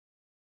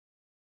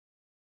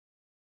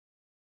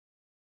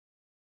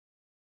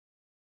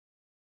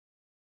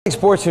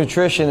Sports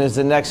nutrition is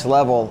the next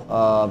level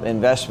of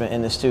investment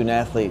in the student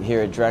athlete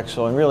here at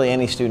Drexel and really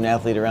any student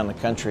athlete around the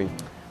country.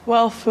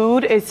 Well,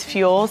 food is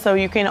fuel, so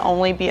you can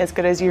only be as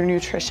good as your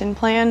nutrition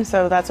plan,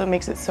 so that's what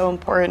makes it so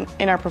important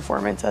in our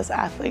performance as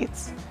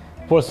athletes.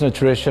 Sports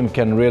nutrition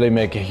can really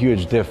make a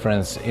huge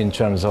difference in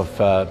terms of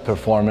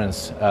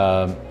performance.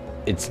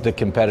 It's the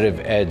competitive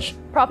edge.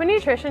 Proper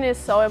nutrition is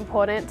so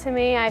important to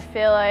me. I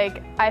feel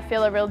like I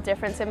feel a real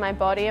difference in my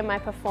body and my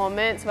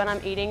performance when I'm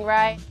eating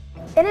right.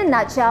 In a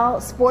nutshell,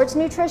 sports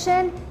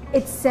nutrition,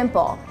 it's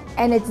simple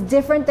and it's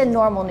different than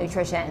normal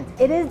nutrition.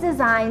 It is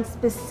designed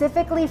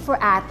specifically for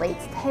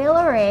athletes,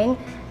 tailoring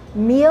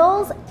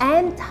meals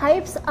and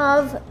types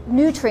of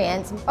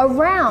nutrients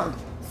around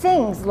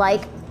things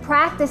like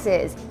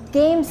practices,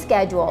 game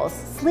schedules,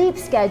 sleep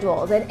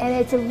schedules, and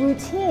it's a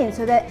routine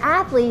so that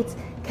athletes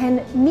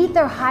can meet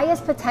their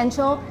highest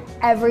potential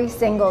every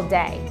single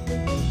day.